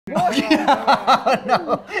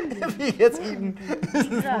No, if he gets eaten, this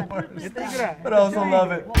is the worst. But I also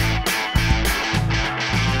love it.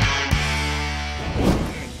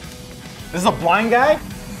 This is a blind guy.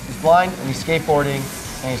 He's blind and he's skateboarding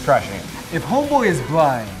and he's crushing it. If homeboy is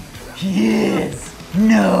blind, he is.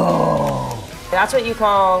 No. That's what you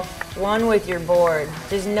call one with your board.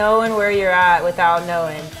 Just knowing where you're at without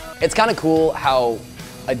knowing. It's kind of cool how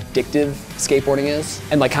addictive skateboarding is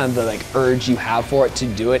and like kind of the urge you have for it to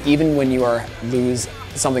do it, even when you lose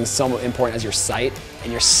something so important as your sight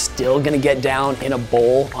and you're still gonna get down in a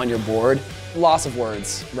bowl on your board. Loss of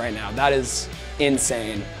words right now. That is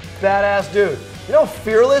insane. Badass dude. You know how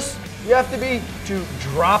fearless you have to be to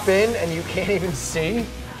drop in and you can't even see?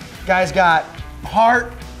 Guy's got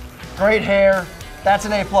heart, great hair. That's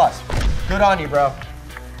an A+. Good on you, bro.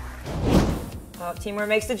 Oh, teamwork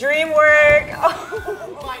makes the dream work.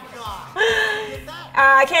 Oh my God.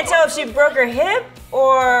 I can't tell if she broke her hip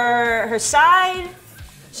or her side.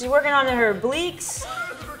 She's working on her obliques.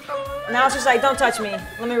 Now it's just like, don't touch me.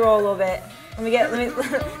 Let me roll a little bit.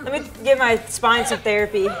 Let me give my spine some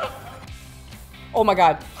therapy. Oh my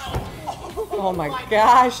God. Oh my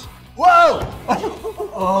gosh. Whoa!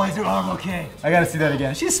 Oh, is her arm okay? I gotta see that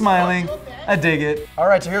again. She's smiling. I dig it. All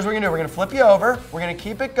right, so here's what we're gonna do. We're gonna flip you over. We're gonna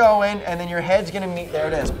keep it going, and then your head's gonna meet. There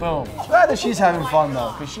it is. Boom. Glad that she's having fun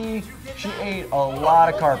though, because she ate a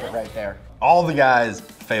lot of carpet right there. All the guys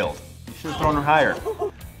failed. You should have thrown her higher.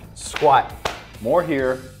 Squat. More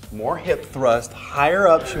here, more hip thrust, higher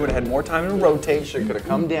up. She would have had more time to rotate. She could have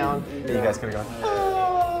come down. And you guys could have gone,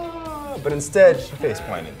 ah, but instead, she face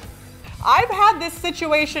planted. I've had this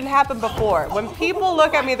situation happen before. When people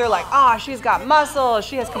look at me, they're like, ah, she's got muscle,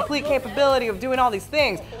 she has complete capability of doing all these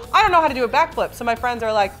things. I don't know how to do a backflip, so my friends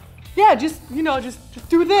are like, yeah, just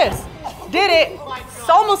do this. Did it,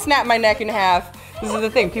 almost snapped my neck in half. This is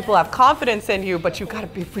the thing, people have confidence in you, but you gotta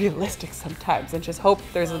be realistic sometimes and just hope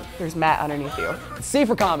there's Matt underneath you. C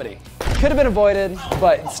for comedy. Could have been avoided,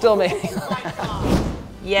 but it still made me laugh.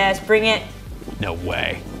 Yes, bring it. No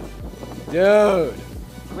way. Dude.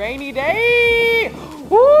 Rainy day!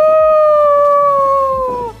 Woo!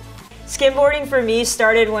 Skimboarding for me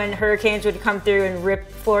started when hurricanes would come through and rip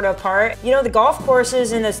Florida apart. You know, the golf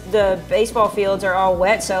courses and the baseball fields are all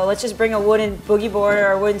wet, so let's just bring a wooden boogie board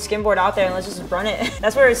or a wooden skimboard out there and let's just run it.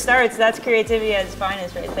 That's where it starts. That's creativity at its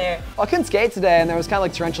finest right there. Well, I couldn't skate today and there was kind of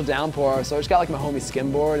like torrential downpour, so I just got like my homie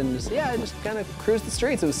skimboard and just kind of cruised the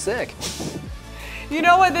streets. It was sick. You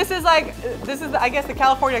know what this is like? This is, I guess, the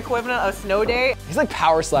California equivalent of snow day. He's like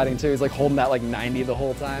power sliding too. He's like holding that like 90 the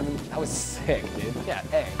whole time. And that was sick, dude. Yeah,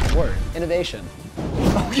 hey, word. Innovation.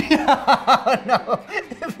 Oh yeah, no.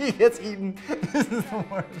 If he gets eaten, this is the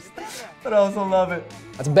worst. But I also love it.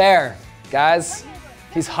 That's a bear, guys.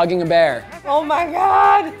 He's hugging a bear. Oh my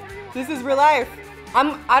God, this is real life.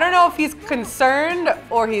 I don't know if he's concerned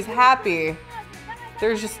or he's happy.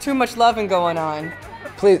 There's just too much loving going on.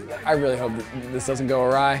 Please, I really hope that this doesn't go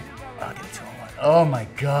awry. I'll get to him. Oh my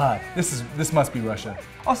God, this must be Russia.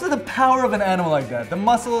 Also, the power of an animal like that. The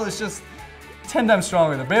muscle is just 10 times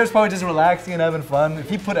stronger. The bear's probably just relaxing and having fun. If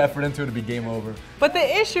he put effort into it, it'd be game over. But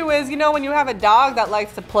the issue is, you know, when you have a dog that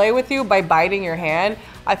likes to play with you by biting your hand,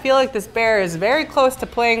 I feel like this bear is very close to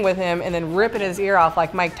playing with him and then ripping his ear off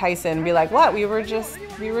like Mike Tyson and be like, what? We were just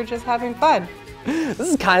having fun. This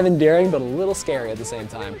is kind of endearing, but a little scary at the same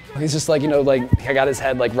time. He's just like, you know, like, I got his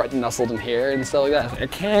head like right nestled in here and stuff like that. I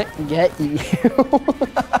can't get you.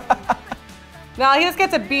 No, he just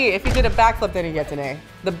gets a B. If he did a backflip, then he gets an A.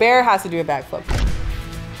 The bear has to do a backflip.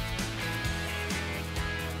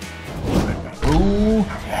 Ooh,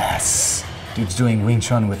 yes. Dude's doing Wing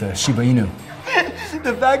Chun with a Shiba Inu.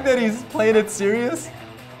 The fact that he's playing it serious,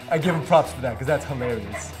 I give him props for that, because that's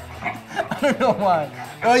hilarious. I don't know why.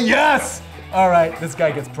 Oh, yes! All right, this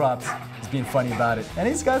guy gets props. He's being funny about it. And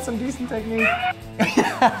he's got some decent technique.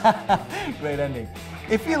 Great ending.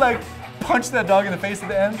 If he like punched that dog in the face at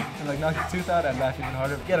the end and like knocked his tooth out, I'd laugh even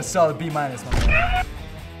harder. Get a solid B-, my man.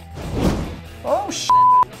 Oh, shit.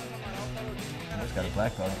 I just got a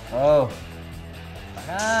black belt. Oh.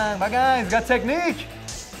 My guy's got technique.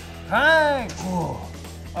 Bang. Ooh.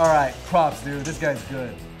 All right, props, dude. This guy's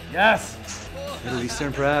good. Yes. Middle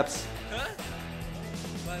Eastern, perhaps.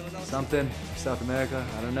 Something. South America.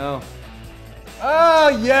 I don't know. Oh,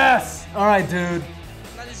 yes. All right, dude.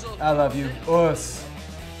 I love you. Us.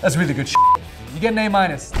 That's really good shit. You get an A-.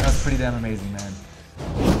 That's pretty damn amazing, man.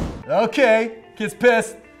 Okay. Kid's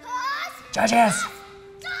pissed. Judges.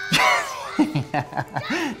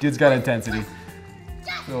 Dude's got intensity.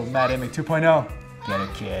 Little Matt Emick 2.0. Get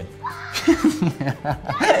it, kid.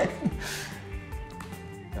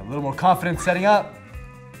 Got a little more confidence setting up.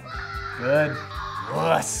 Good.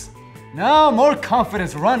 Puss. No, more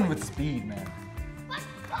confidence. Run with speed, man.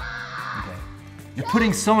 Okay. You're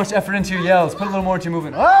putting so much effort into your yells. Put a little more into your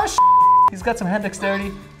movement. Oh, he's got some hand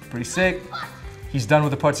dexterity. Pretty sick. He's done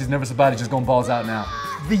with the parts he's nervous about. He's just going balls out now.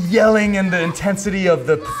 The yelling and the intensity of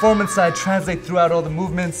the performance side translate throughout all the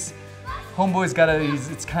movements. Homeboy's got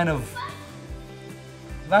it's kind of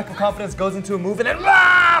lack of confidence goes into a move and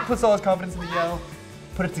then puts all his confidence in the yell.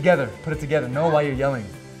 Put it together. Put it together. Know why you're yelling.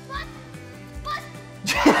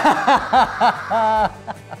 It's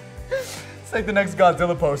like the next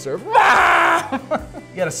Godzilla poster.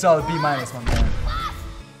 You got a solid B-, my man.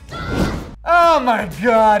 Oh my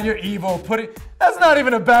God, you're evil. That's not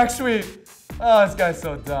even a back sweep. Oh, this guy's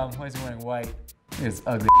so dumb. Why is he wearing white? Look at his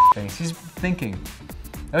ugly face. He's thinking.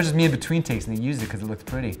 That was just me in between takes and he used it because it looked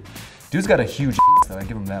pretty. Dude's got a huge though, I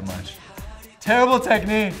give him that much. Terrible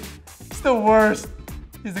technique. It's the worst.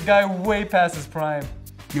 He's a guy way past his prime.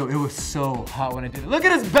 Yo, it was so hot when I did it. Look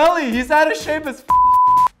at his belly. He's out of shape as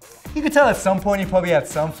You could tell at some point he probably had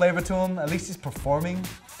some flavor to him. At least he's performing.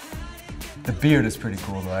 The beard is pretty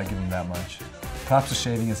cool though, I give him that much. Props to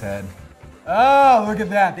shaving his head. Oh, look at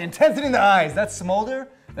that. The intensity in the eyes. That smolder,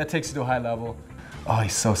 that takes you to a high level. Oh,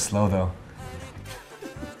 he's so slow though.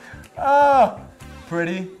 Oh,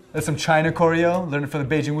 pretty. There's some China choreo, learning for the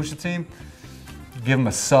Beijing Wushu team. Give him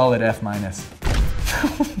a solid F-.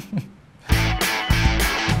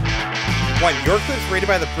 Want your clips rated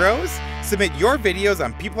by the pros? Submit your videos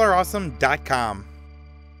on peopleareawesome.com.